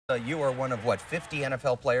You are one of, what, 50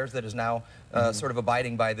 NFL players that is now sort of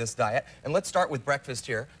abiding by this diet. And let's start with breakfast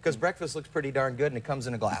here, because breakfast looks pretty darn good, and it comes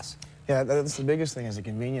in a glass. Yeah, that's the biggest thing, is the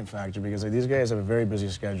convenient factor, because these guys have a very busy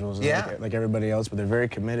schedules, like everybody else, but they're very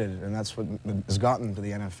committed, and that's what has gotten them to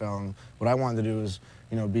the NFL. And what I wanted to do is,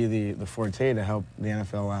 you know, be the forte to help the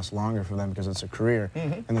NFL last longer for them, because it's a career.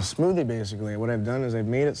 And the smoothie, basically, what I've done is I've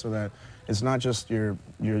made it so that it's not just your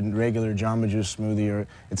regular Jamba Juice smoothie, or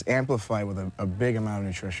it's amplified with a big amount of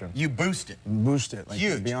nutrition. You boost it. Boost it. Like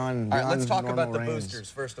huge. Beyond all right, let's talk about the range.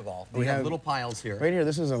 boosters, first of all. We have little piles here. Right here,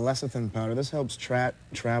 this is a lecithin powder. This helps trap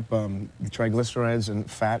triglycerides and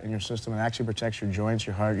fat in your system. It actually protects your joints,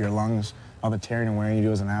 your heart, your lungs, all the tearing and wearing you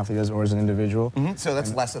do as an athlete or as an individual. So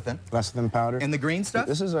that's lecithin. Lecithin powder. And the green stuff?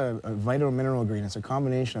 This is a mineral green. It's a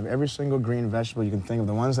combination of every single green vegetable you can think of.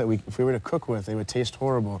 The ones that if we were to cook with, they would taste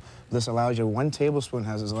horrible. This allows you, 1 tablespoon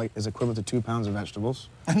is equivalent to 2 pounds of vegetables.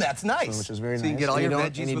 And that's nice. So, which is very nice. So you can get all your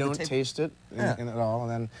veggies and you don't taste it in at all.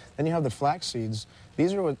 And then you have the flax seeds.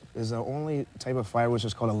 These are what is the only type of fiber which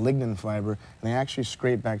is called a lignin fiber, and they actually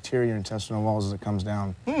scrape bacteria in your intestinal walls as it comes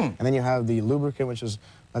down. And then you have the lubricant, which is,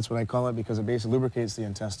 that's what I call it, because it basically lubricates the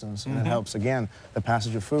intestines, and it helps, again, the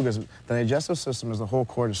passage of food, because the digestive system is the whole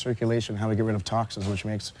core to circulation, how we get rid of toxins, which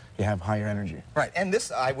makes you have higher energy. Right, and this,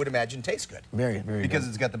 I would imagine, tastes good. Very, very because good.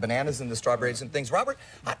 It's got the bananas and the strawberries and things. Robert,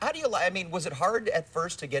 how do you I mean, was it hard at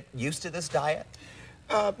first to get used to this diet?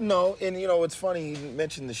 No, and you know, it's funny you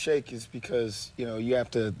mentioned the shake is because, you know, you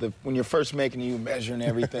have to, when you're first making it, you measuring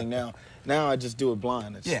everything. Now I just do it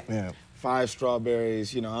blind. It's 5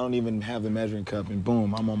 strawberries, you know, I don't even have the measuring cup, and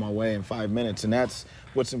boom, I'm on my way in 5 minutes. And that's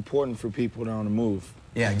what's important for people that are on the move.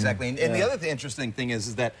 Yeah, exactly. And the other interesting thing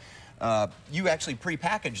is that you actually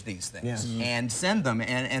pre-package these things and send them.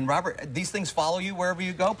 And Robert, these things follow you wherever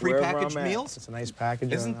you go, pre-packaged meals? It's a nice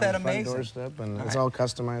package. Isn't that on the front amazing? doorstep, and it's all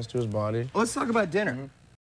customized to his body. Well, let's talk about dinner.